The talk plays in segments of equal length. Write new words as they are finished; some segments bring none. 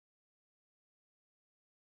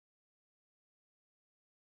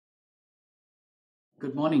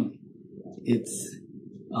Good morning. It's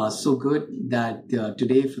so good that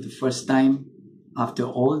today, for the first time after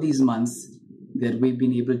all these months, that we've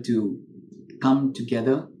been able to come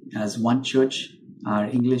together as one church, our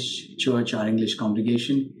English church, our English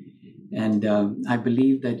congregation. And I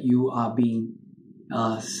believe that you are being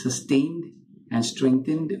sustained and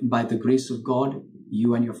strengthened by the grace of God,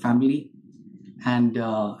 you and your family. And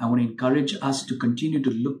I want to encourage us to continue to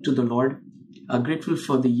look to the Lord. Grateful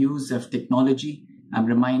for the use of technology. I'm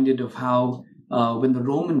reminded of how when the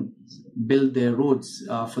Romans built their roads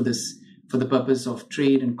for the purpose of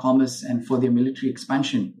trade and commerce and for their military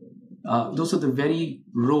expansion, those are the very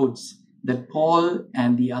roads that Paul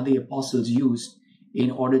and the other apostles used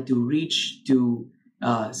in order to reach to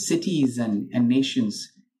cities and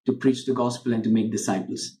nations to preach the gospel and to make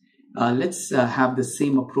disciples. Let's have the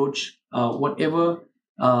same approach. Whatever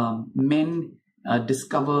men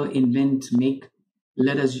discover, invent, make,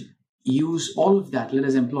 let us use all of that. Let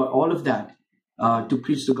us employ all of that to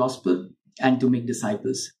preach the gospel and to make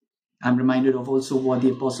disciples. I'm reminded of also what the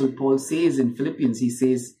Apostle Paul says in Philippians. He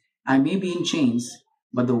says, I may be in chains,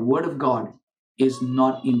 but the word of God is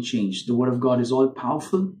not in chains. The word of God is all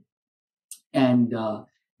powerful, and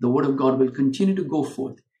the word of God will continue to go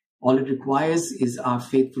forth. All it requires is our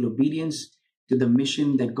faithful obedience to the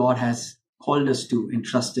mission that God has called us to,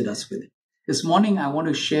 entrusted us with. This morning, I want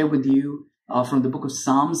to share with you from the book of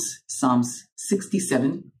Psalms, Psalms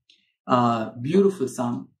 67, beautiful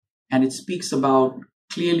psalm, and it speaks about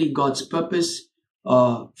clearly God's purpose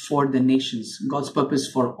for the nations, God's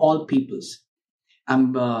purpose for all peoples.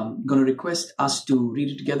 I'm going to request us to read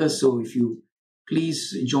it together. So if you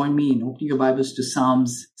please join me in opening your Bibles to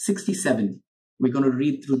Psalms 67. We're going to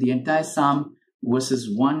read through the entire psalm, verses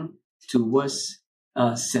 1 to verse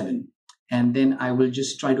 7. And then I will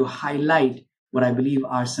just try to highlight what I believe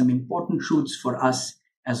are some important truths for us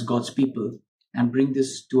as God's people and bring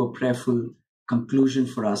this to a prayerful conclusion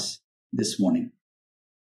for us this morning.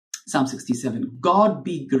 Psalm 67. God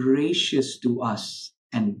be gracious to us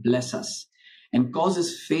and bless us and cause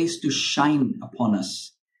his face to shine upon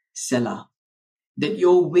us. Selah. That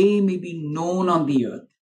your way may be known on the earth,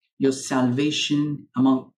 your salvation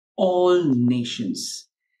among all nations.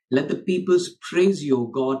 Let the peoples praise you, O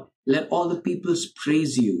God. Let all the peoples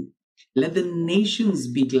praise you. Let the nations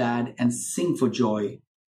be glad and sing for joy,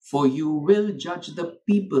 for you will judge the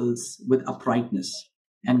peoples with uprightness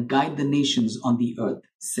and guide the nations on the earth.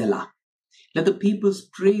 Selah. Let the peoples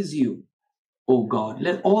praise you, O God.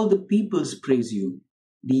 Let all the peoples praise you.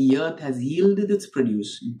 The earth has yielded its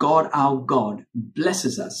produce. God, our God,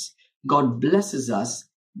 blesses us. God blesses us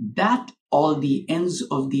that all the ends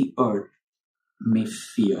of the earth may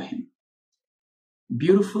fear him.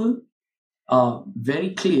 Beautiful,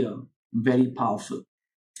 very clear, very powerful.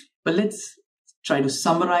 But let's try to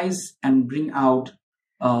summarize and bring out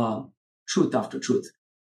truth after truth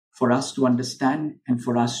for us to understand and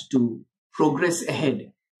for us to progress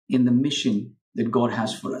ahead in the mission that God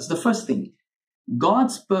has for us. The first thing,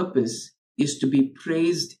 God's purpose is to be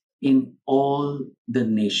praised in all the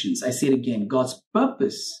nations. I say it again, God's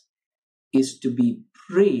purpose is to be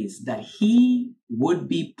praised, that he would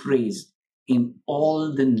be praised in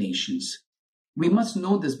all the nations. We must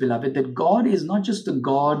know this, beloved, that God is not just the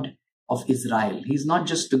God of Israel. He's not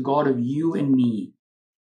just the God of you and me.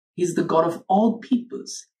 He's the God of all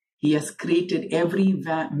peoples. He has created every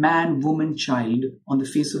man, woman, child on the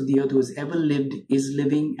face of the earth who has ever lived, is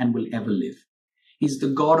living, and will ever live. He's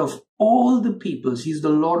the God of all the peoples. He's the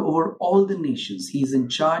Lord over all the nations. He's in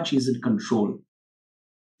charge. He's in control.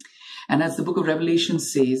 And as the book of Revelation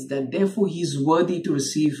says, that therefore he is worthy to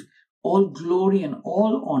receive all glory and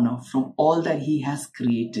all honor from all that he has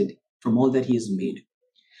created, from all that he has made.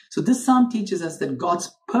 So this psalm teaches us that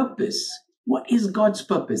God's purpose, what is God's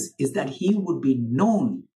purpose? Is that he would be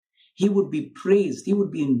known, he would be praised, he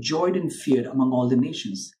would be enjoyed and feared among all the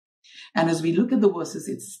nations. And as we look at the verses,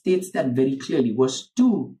 it states that very clearly. Verse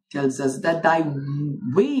 2 tells us that thy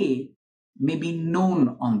way may be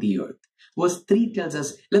known on the earth. Verse 3 tells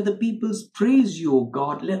us, let the peoples praise you, O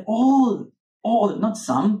God. Let all, not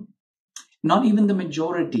some, not even the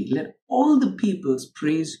majority, let all the peoples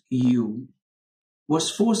praise you. Verse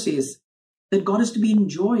 4 says that God is to be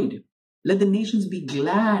enjoyed. Let the nations be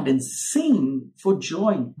glad and sing for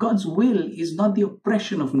joy. God's will is not the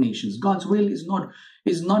oppression of nations. God's will is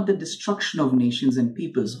not the destruction of nations and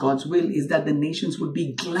peoples. God's will is that the nations would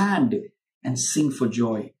be glad and sing for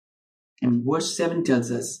joy. And verse 7 tells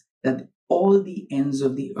us that all the ends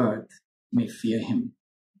of the earth may fear him.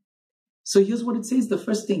 So here's what it says. The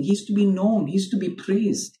first thing, he's to be known. He's to be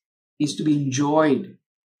praised. He's to be enjoyed.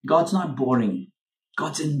 God's not boring.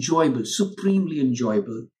 God's enjoyable, supremely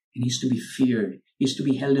enjoyable. And he's to be feared. is to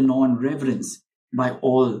be held in awe and reverence by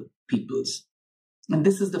all peoples. And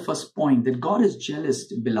this is the first point, that God is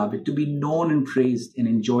jealous, beloved, to be known and praised and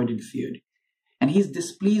enjoyed and feared. And He's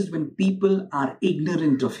displeased when people are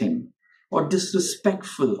ignorant of Him or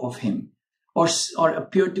disrespectful of Him or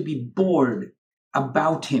appear to be bored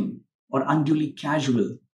about Him or unduly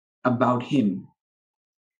casual about Him.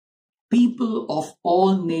 People of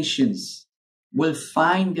all nations will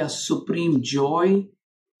find their supreme joy,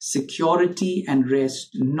 security, and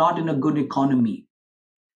rest not in a good economy,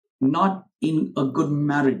 not in a good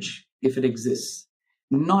marriage, if it exists,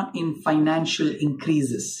 not in financial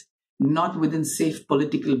increases, not within safe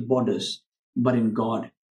political borders, but in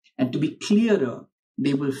God. And to be clearer,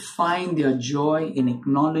 they will find their joy in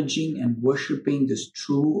acknowledging and worshiping this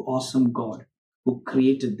true, awesome God who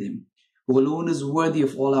created them, who alone is worthy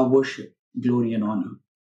of all our worship, glory, and honor.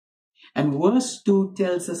 And verse 2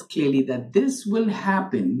 tells us clearly that this will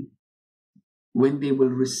happen when they will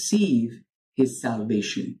receive His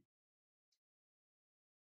salvation.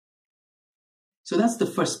 So that's the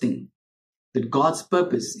first thing, that God's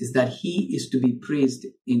purpose is that He is to be praised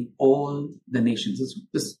in all the nations.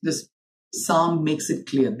 This psalm makes it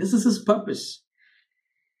clear. This is His purpose.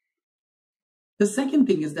 The second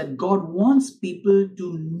thing is that God wants people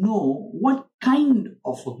to know what kind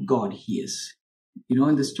of a God He is. You know,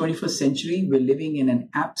 in this 21st century, we're living in an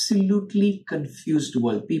absolutely confused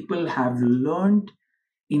world. People have learned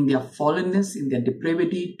in their fallenness, in their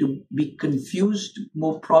depravity, to be confused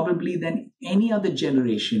more probably than any other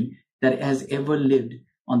generation that has ever lived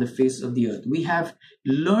on the face of the earth. We have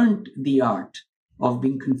learned the art of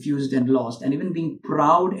being confused and lost, and even being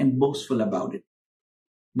proud and boastful about it.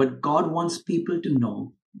 But God wants people to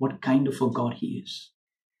know what kind of a God He is.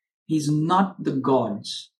 He's not the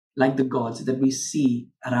gods like the gods that we see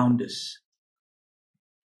around us.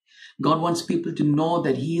 God wants people to know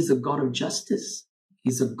that He is a God of justice.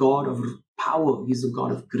 He's a God of power. He's a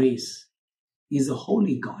God of grace. He's a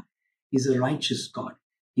holy God. He's a righteous God.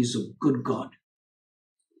 He's a good God.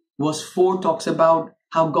 Verse 4 talks about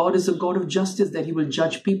how God is a God of justice, that He will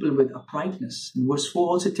judge people with uprightness. And verse 4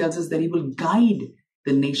 also tells us that He will guide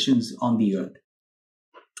the nations on the earth.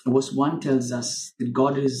 Verse 1 tells us that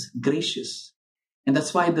God is gracious. And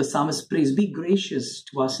that's why the psalmist prays, be gracious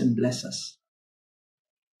to us and bless us.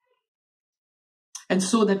 And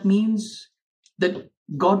so that means that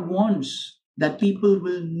God wants that people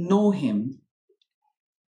will know Him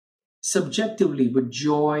subjectively with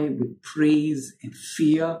joy, with praise and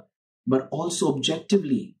fear, but also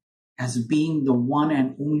objectively as being the one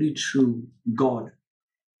and only true God,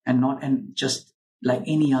 and just like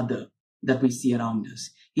any other that we see around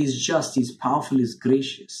us. He's just, He's powerful, He's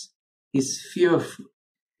gracious, He's fearful,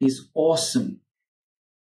 He's awesome.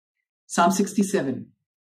 Psalm 67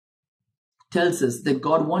 tells us that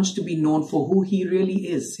God wants to be known for who He really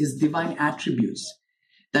is, His divine attributes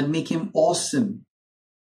that make Him awesome,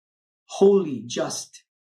 holy, just,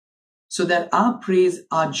 so that our praise,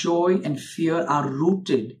 our joy, and fear are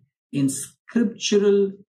rooted in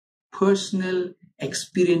scriptural, personal,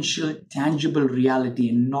 experiential, tangible reality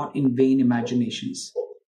and not in vain imaginations.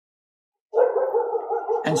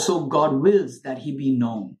 And so God wills that He be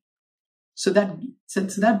known. So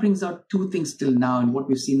that brings out two things till now in what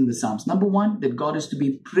we've seen in the Psalms. Number one, that God is to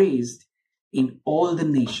be praised in all the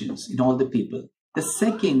nations, in all the people. The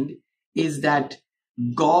second is that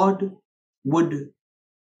God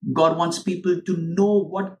wants people to know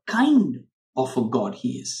what kind of a God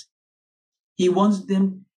He is. He wants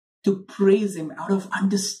them to praise Him out of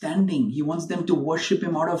understanding. He wants them to worship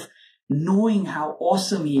Him out of knowing how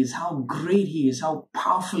awesome He is, how great He is, how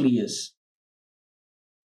powerful He is.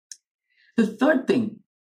 The third thing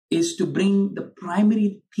is to bring the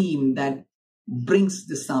primary theme that brings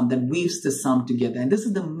the psalm, that weaves the psalm together. And this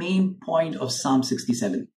is the main point of Psalm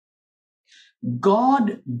 67.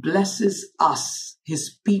 God blesses us,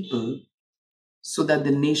 His people, so that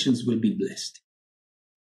the nations will be blessed.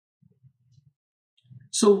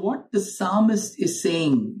 So what the psalmist is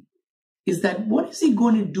saying is that what is he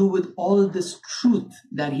going to do with all this truth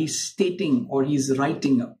that he's stating or he's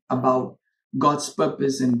writing about God's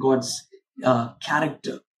purpose and God's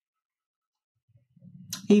character?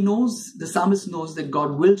 The psalmist knows that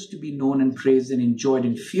God wills to be known and praised and enjoyed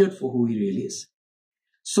and feared for who He really is.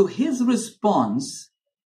 So his response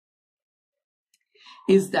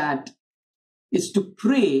is to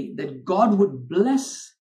pray that God would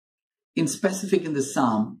bless, in the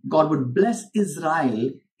psalm, God would bless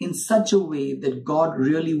Israel in such a way that God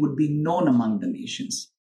really would be known among the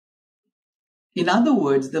nations. In other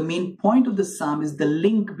words, the main point of the psalm is the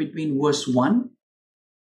link between verse 1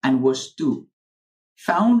 and verse 2,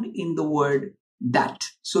 found in the word that.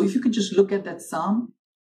 So if you could just look at that psalm,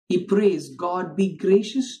 he prays, God, be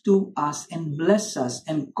gracious to us and bless us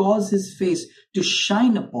and cause his face to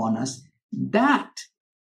shine upon us, that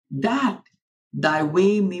thy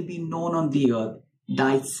way may be known on the earth,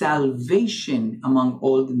 thy salvation among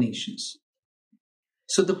all the nations.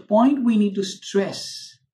 So the point we need to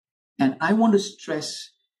stress, and I want to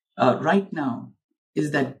stress right now,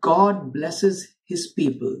 is that God blesses his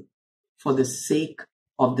people for the sake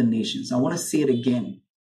of the nations. I want to say it again,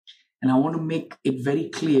 and I want to make it very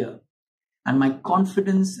clear. And my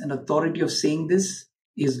confidence and authority of saying this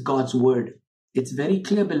is God's word. It's very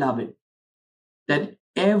clear, beloved, that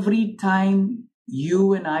every time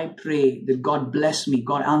you and I pray that God bless me,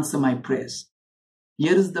 God answer my prayers,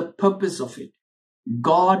 here is the purpose of it.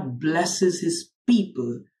 God blesses his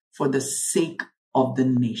people for the sake of the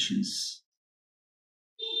nations.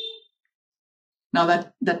 Now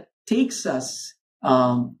that takes us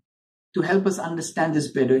to help us understand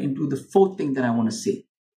this better into the fourth thing that I want to say.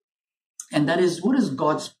 And that is, what is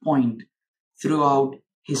God's point throughout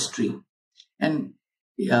history? And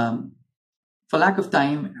for lack of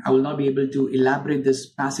time, I will not be able to elaborate this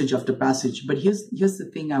passage after passage. But here's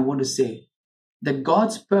the thing I want to say. That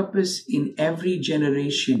God's purpose in every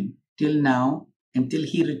generation till now, until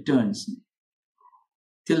he returns,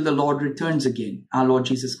 till the Lord returns again, our Lord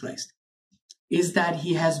Jesus Christ, is that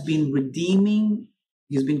he has been redeeming,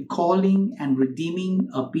 he's been calling and redeeming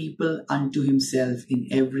a people unto himself in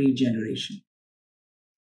every generation.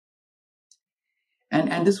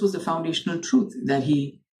 And this was the foundational truth that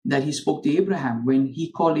he spoke to Abraham when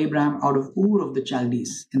he called Abraham out of Ur of the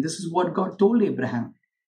Chaldees. And this is what God told Abraham,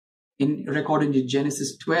 recorded in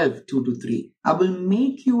Genesis 12, 2-3. I will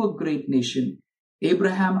make you a great nation.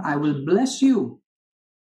 Abraham, I will bless you.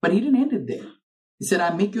 But he didn't end it there. He said,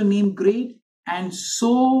 I make your name great, and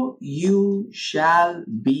so you shall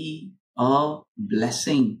be a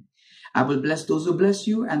blessing. I will bless those who bless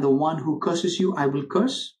you, and the one who curses you, I will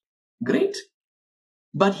curse. Great.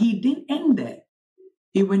 But he didn't end there.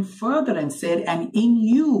 He went further and said, and in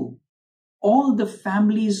you, all the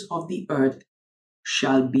families of the earth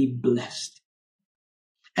shall be blessed.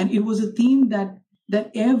 And it was a theme that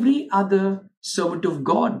every other servant of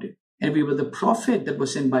God, every other prophet that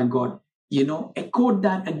was sent by God, echoed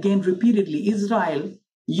that again repeatedly. Israel,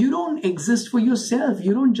 you don't exist for yourself.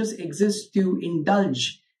 You don't just exist to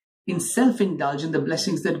self-indulge in the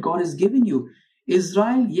blessings that God has given you.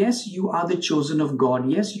 Israel, yes, you are the chosen of God.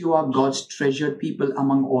 Yes, you are God's treasured people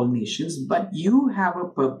among all nations, but you have a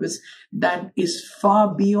purpose that is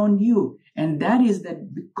far beyond you. And that is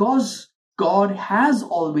that because God has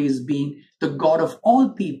always been the God of all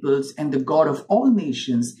peoples and the God of all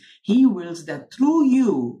nations, he wills that through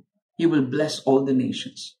you, he will bless all the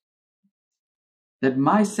nations. That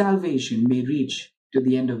my salvation may reach to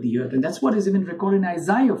the end of the earth. And that's what is even recorded in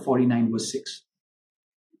Isaiah 49 verse 6.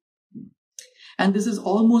 And this is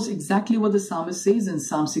almost exactly what the psalmist says in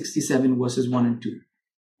Psalm 67 verses 1 and 2.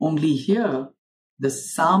 Only here, the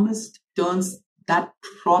psalmist turns that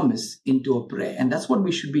promise into a prayer. And that's what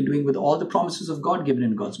we should be doing with all the promises of God given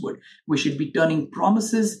in God's word. We should be turning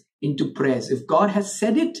promises into prayers. If God has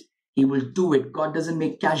said it, he will do it. God doesn't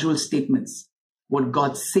make casual statements. What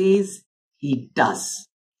God says, he does.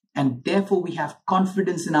 And therefore, we have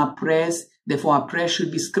confidence in our prayers. Therefore, our prayers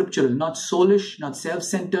should be scriptural, not soulish, not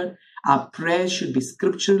self-centered. Our prayers should be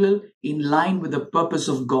scriptural, in line with the purpose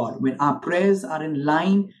of God. When our prayers are in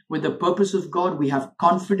line with the purpose of God, we have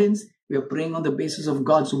confidence. We are praying on the basis of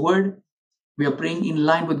God's word. We are praying in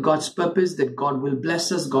line with God's purpose, that God will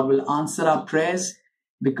bless us. God will answer our prayers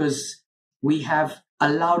because we have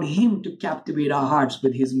allowed him to captivate our hearts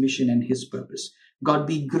with his mission and his purpose. God,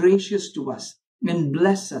 be gracious to us and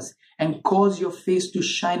bless us and cause your face to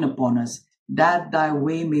shine upon us, that thy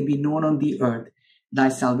way may be known on the earth, thy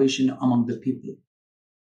salvation among the people.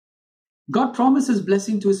 God promises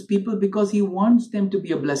blessing to his people because he wants them to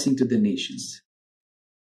be a blessing to the nations.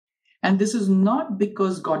 And this is not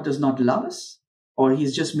because God does not love us or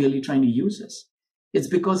he's just merely trying to use us. It's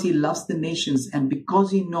because he loves the nations, and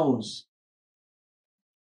because he knows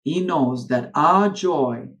that our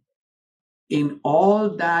joy in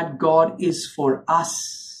all that God is for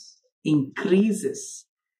us increases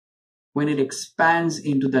when it expands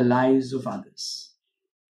into the lives of others.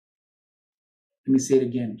 Let me say it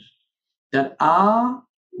again. That our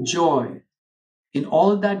joy in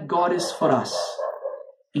all that God is for us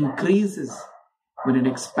increases when it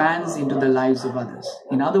expands into the lives of others.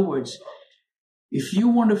 In other words, if you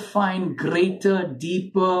want to find greater,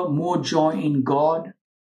 deeper, more joy in God,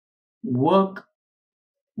 work,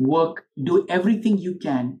 do everything you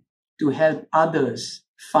can to help others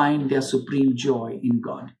find their supreme joy in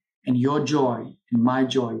God. and your joy and my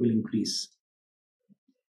joy will increase.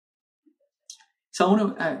 So I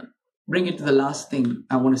want to bring it to the last thing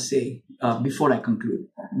I want to say before I conclude.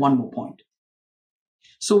 One more point.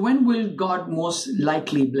 So when will God most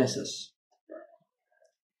likely bless us?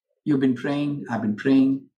 You've been praying, I've been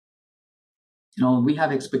praying. We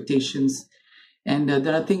have expectations, and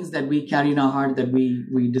there are things that we carry in our heart that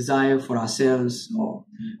we desire for ourselves or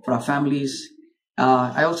for our families.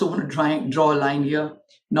 I also want to draw a line here.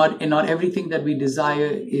 Not everything that we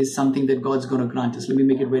desire is something that God's going to grant us. Let me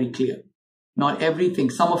make it very clear. Not everything.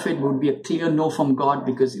 Some of it would be a clear no from God,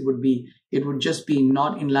 because it would just be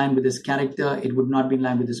not in line with His character. It would not be in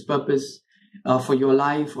line with His purpose for your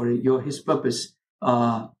life, or His purpose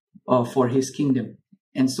for His kingdom.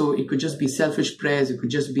 And so it could just be selfish prayers. It could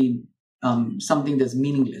just be something that's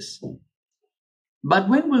meaningless. But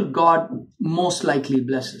when will God most likely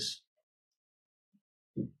bless us?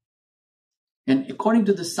 And according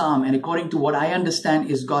to the Psalm, and according to what I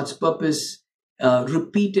understand is God's purpose,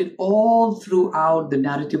 repeated all throughout the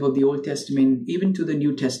narrative of the Old Testament, even to the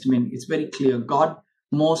New Testament, it's very clear. God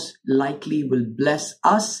most likely will bless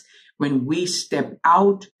us when we step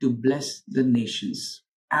out to bless the nations.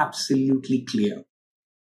 Absolutely clear.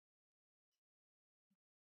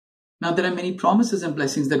 Now, there are many promises and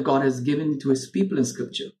blessings that God has given to His people in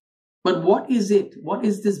Scripture. But what is it? What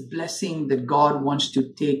is this blessing that God wants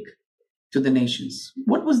to take to the nations?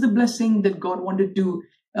 What was the blessing that God wanted to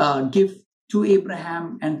give to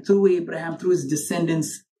Abraham, and through Abraham, through his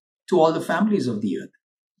descendants, to all the families of the earth?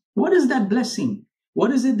 What is that blessing?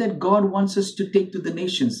 What is it that God wants us to take to the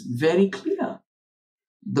nations? Very clear.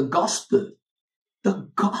 The gospel. The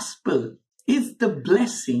gospel is the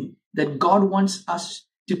blessing that God wants us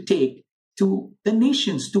to take to the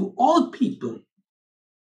nations, to all people.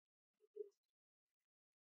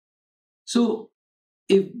 So,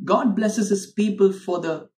 if God blesses His people for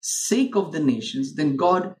the sake of the nations, then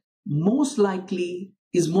God is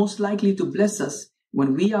most likely to bless us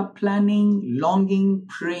when we are planning, longing,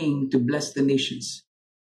 praying to bless the nations.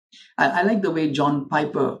 I like the way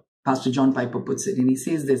Pastor John Piper puts it, and he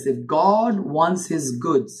says this: if God wants His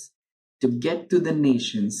goods to get to the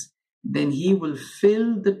nations, then He will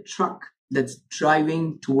fill the truck that's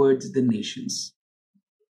driving towards the nations.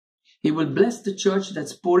 He will bless the church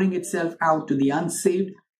that's pouring itself out to the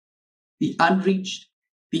unsaved, the unreached,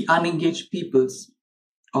 the unengaged peoples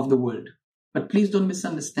of the world. But please don't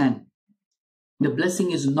misunderstand. The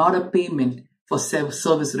blessing is not a payment for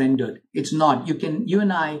service rendered. It's not. You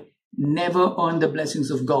and I never earn the blessings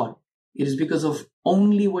of God. It is because of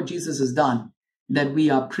only what Jesus has done that we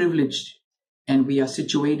are privileged and we are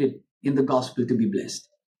situated in the gospel to be blessed.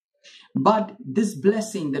 But this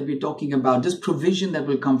blessing that we're talking about, this provision that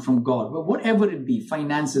will come from God, whatever it be,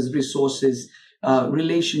 finances, resources,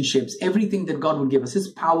 relationships, everything that God will give us, His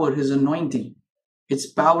power, His anointing, it's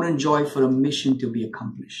power and joy for a mission to be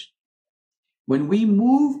accomplished. When we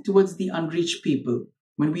move towards the unreached people,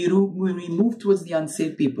 when we move towards the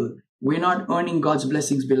unsaved people, we're not earning God's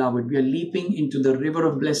blessings, beloved. We are leaping into the river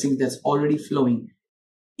of blessings that's already flowing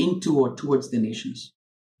into or towards the nations.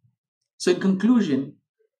 So in conclusion,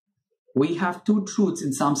 we have two truths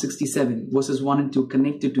in Psalm 67, verses 1 and 2,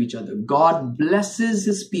 connected to each other. God blesses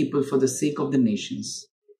His people for the sake of the nations.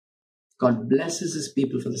 God blesses His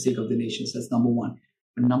people for the sake of the nations. That's number one.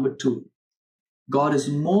 But number two, God is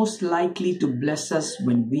most likely to bless us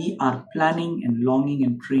when we are planning and longing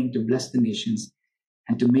and praying to bless the nations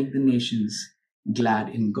and to make the nations glad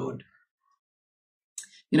in God.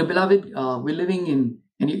 Beloved, we're living in,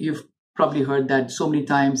 and you've probably heard that so many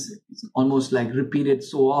times, it's almost like repeated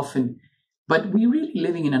so often, but we're really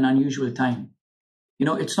living in an unusual time.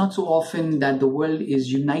 It's not so often that the world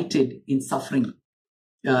is united in suffering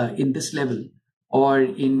in this level, or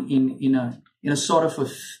in a sort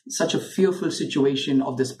of such a fearful situation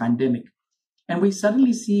of this pandemic. And we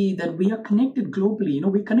suddenly see that we are connected globally.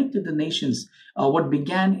 We connected the nations. What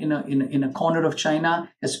began in a corner of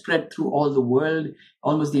China has spread through all the world.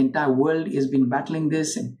 Almost the entire world has been battling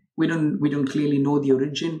this, and we don't clearly know the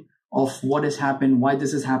origin of what has happened, why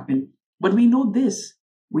this has happened. But we know this.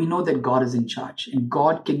 We know that God is in charge, and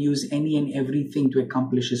God can use any and everything to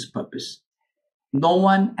accomplish His purpose. No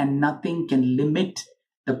one and nothing can limit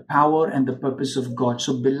the power and the purpose of God.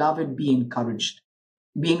 So, beloved, be encouraged.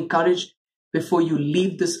 Be encouraged before you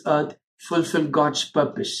leave this earth. Fulfill God's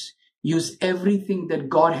purpose. Use everything that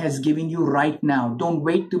God has given you right now. Don't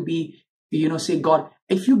wait to be, say, God,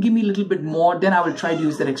 if you give me a little bit more, then I will try to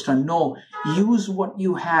use that extra. No, use what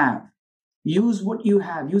you have. Use what you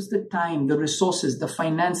have. Use the time, the resources, the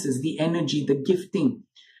finances, the energy, the gifting,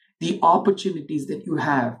 the opportunities that you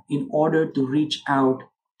have in order to reach out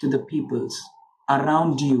to the peoples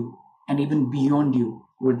around you and even beyond you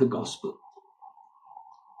with the gospel.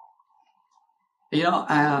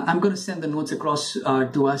 I'm going to send the notes across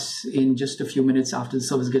to us in just a few minutes after the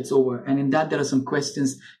service gets over. And in that, there are some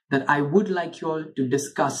questions that I would like you all to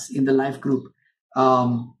discuss in the life group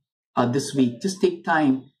this week. Just take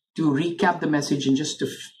time to recap the message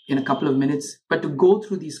in a couple of minutes, but to go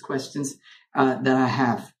through these questions that I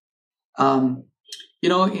have. I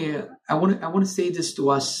want to say this to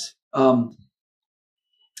us.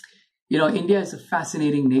 India is a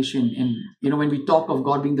fascinating nation, and when we talk of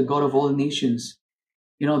God being the God of all nations,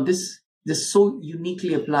 this so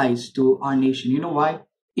uniquely applies to our nation. You know why?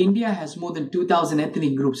 India has more than 2,000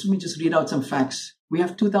 ethnic groups. Let me just read out some facts. We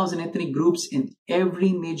have 2,000 ethnic groups in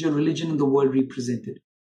every major religion in the world represented.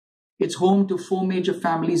 It's home to 4 major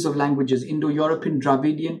families of languages: Indo-European,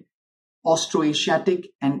 Dravidian, Austroasiatic,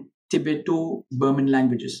 and Tibeto-Burman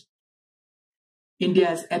languages.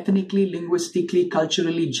 India is ethnically, linguistically,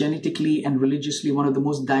 culturally, genetically, and religiously one of the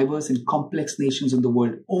most diverse and complex nations in the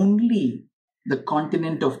world. Only the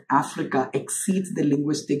continent of Africa exceeds the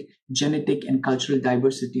linguistic, genetic, and cultural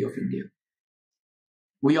diversity of India.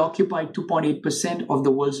 We occupy 2.8% of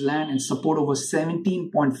the world's land and support over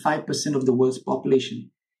 17.5% of the world's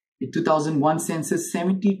population. In 2001 census,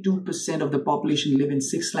 72% of the population live in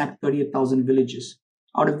 638,000 villages,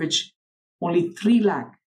 out of which only 3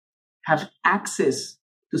 lakh have access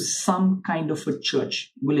to some kind of a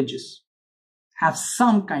church. Villages have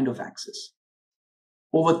some kind of access.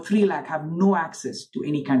 Over 3 lakh have no access to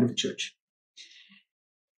any kind of church.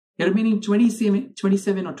 The remaining 27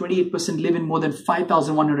 or 28% live in more than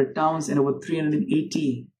 5,100 towns and over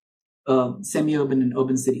 380 semi-urban and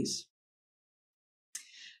urban cities.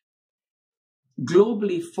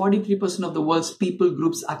 Globally, 43% of the world's people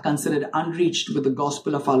groups are considered unreached with the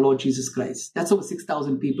gospel of our Lord Jesus Christ. That's over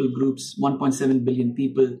 6,000 people groups, 1.7 billion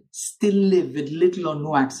people still live with little or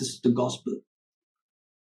no access to the gospel.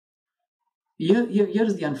 Here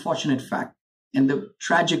is the unfortunate fact and the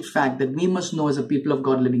tragic fact that we must know as a people of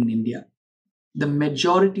God living in India. The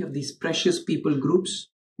majority of these precious people groups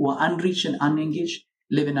who are unreached and unengaged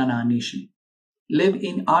live in our nation. Live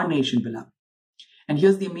in our nation, beloved. And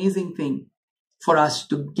here's the amazing thing for us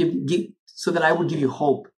to give so that I would give you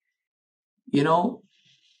hope. In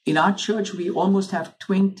our church, we almost have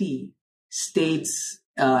 20 states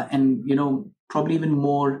and, probably even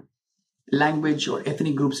more language or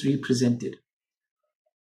ethnic groups represented.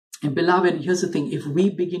 And beloved, here's the thing. If we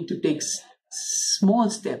begin to take small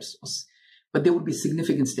steps, but there would be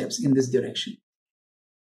significant steps in this direction,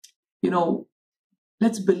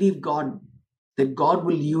 let's believe God that God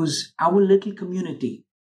will use our little community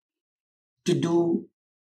to do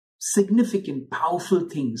significant, powerful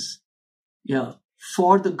things,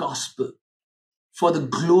 for the gospel, for the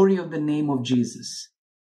glory of the name of Jesus,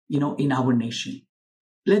 in our nation.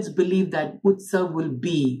 Let's believe that Utsav will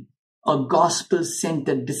be a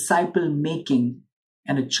gospel-centered, disciple-making,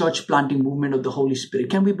 and a church-planting movement of the Holy Spirit.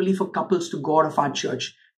 Can we believe for couples to go out of our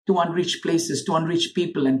church to unreached places, to unreached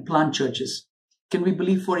people, and plant churches? Can we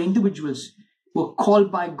believe for individuals who are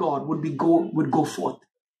called by God would go forth?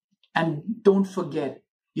 And don't forget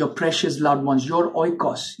your precious loved ones, your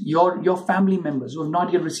oikos, your family members who have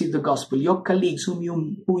not yet received the gospel, your colleagues who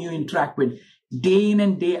you interact with day in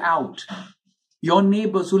and day out, your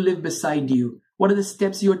neighbors who live beside you. What are the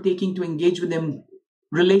steps you're taking to engage with them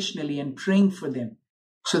relationally and praying for them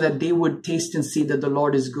so that they would taste and see that the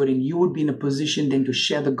Lord is good, and you would be in a position then to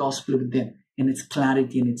share the gospel with them in its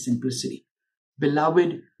clarity and its simplicity?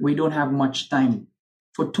 Beloved, we don't have much time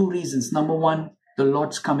for 2 reasons. Number one, the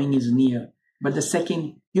Lord's coming is near. But the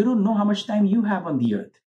second, you don't know how much time you have on the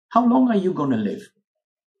earth. How long are you going to live?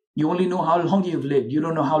 You only know how long you've lived. You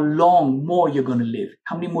don't know how long more you're going to live.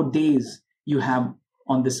 How many more days you have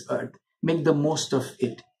on this earth. Make the most of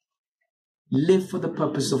it. Live for the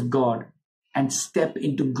purpose of God and step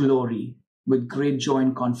into glory with great joy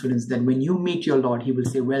and confidence that when you meet your Lord, He will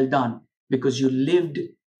say, well done, because you lived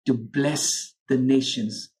to bless the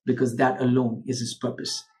nations, because that alone is His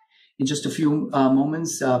purpose. In just a few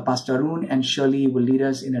moments, Pastor Arun and Shirley will lead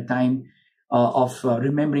us in a time of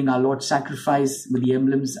remembering our Lord's sacrifice with the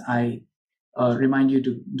emblems. I remind you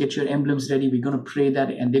to get your emblems ready. We're going to pray that,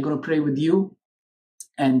 and they're going to pray with you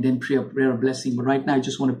and then pray a prayer of blessing. But right now, I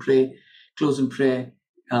just want to close in prayer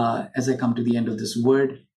as I come to the end of this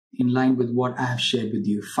word in line with what I have shared with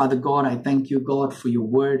you. Father God, I thank you, God, for your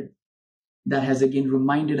word that has again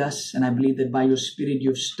reminded us, and I believe that by your Spirit,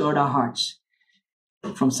 you've stirred our hearts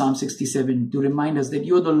from Psalm 67 to remind us that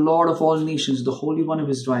you're the Lord of all nations. The Holy One of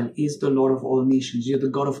Israel is the Lord of all nations. You're the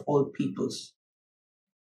God of all peoples.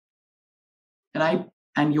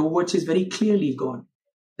 And your word says very clearly, God,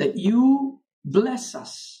 that you Bless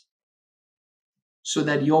us so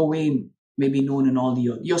that your way may be known in all the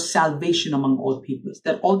earth, your salvation among all peoples,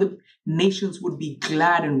 that all the nations would be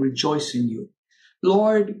glad and rejoice in you.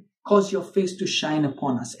 Lord, cause your face to shine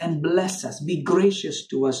upon us and bless us. Be gracious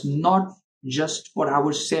to us, not just for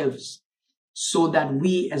ourselves, so that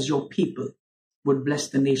we as your people would bless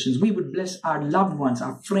the nations. We would bless our loved ones,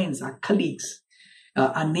 our friends, our colleagues,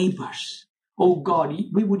 our neighbors. Oh God,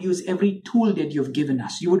 we would use every tool that you've given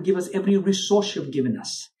us. You would give us every resource you've given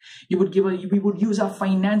us. We would use our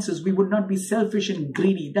finances. We would not be selfish and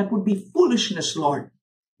greedy. That would be foolishness, Lord,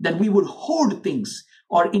 that we would hoard things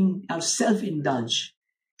or self-indulge.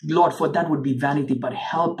 Lord, for that would be vanity, but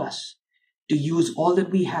help us to use all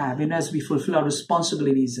that we have, and as we fulfill our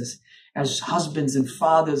responsibilities as husbands and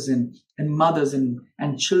fathers and mothers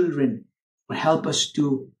and children, but help us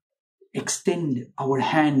to extend our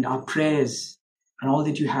hand, our prayers, and all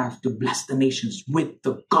that you have to bless the nations with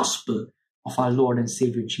the gospel of our Lord and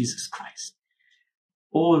Savior Jesus Christ.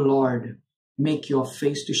 Oh Lord, make your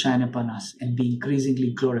face to shine upon us and be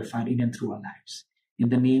increasingly glorified in and through our lives. In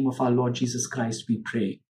the name of our Lord Jesus Christ, we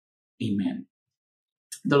pray. Amen.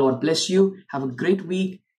 The Lord bless you. Have a great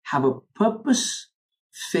week. Have a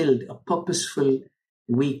purpose-filled, a purposeful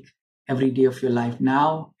week every day of your life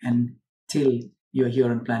now and till you're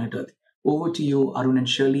here on planet Earth. Over to you, Arun and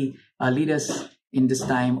Shirley. Lead us in this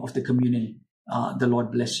time of the communion. The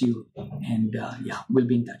Lord bless you. And we'll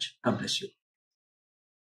be in touch. God bless you.